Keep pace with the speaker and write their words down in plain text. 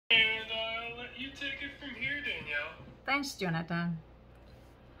take it from here, Danielle. Thanks, Jonathan.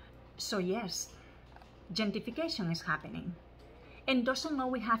 So yes, gentrification is happening. And doesn't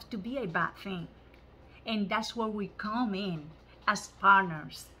always have to be a bad thing. And that's where we come in as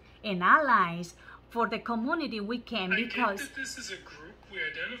partners and allies for the community we can, because I get that this is a group we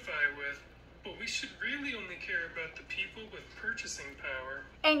identify with, but we should really only care about the people with purchasing power.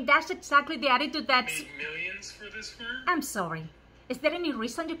 And that's exactly the attitude that's... Made millions for this firm? I'm sorry. Is there any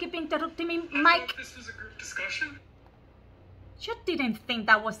reason you keep interrupting me, I Mike? thought this was a group discussion. You didn't think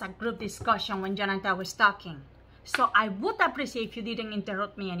that was a group discussion when Jonathan was talking. So I would appreciate if you didn't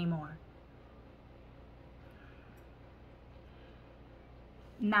interrupt me anymore.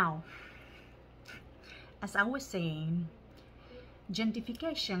 Now, as I was saying,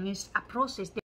 gentrification is a process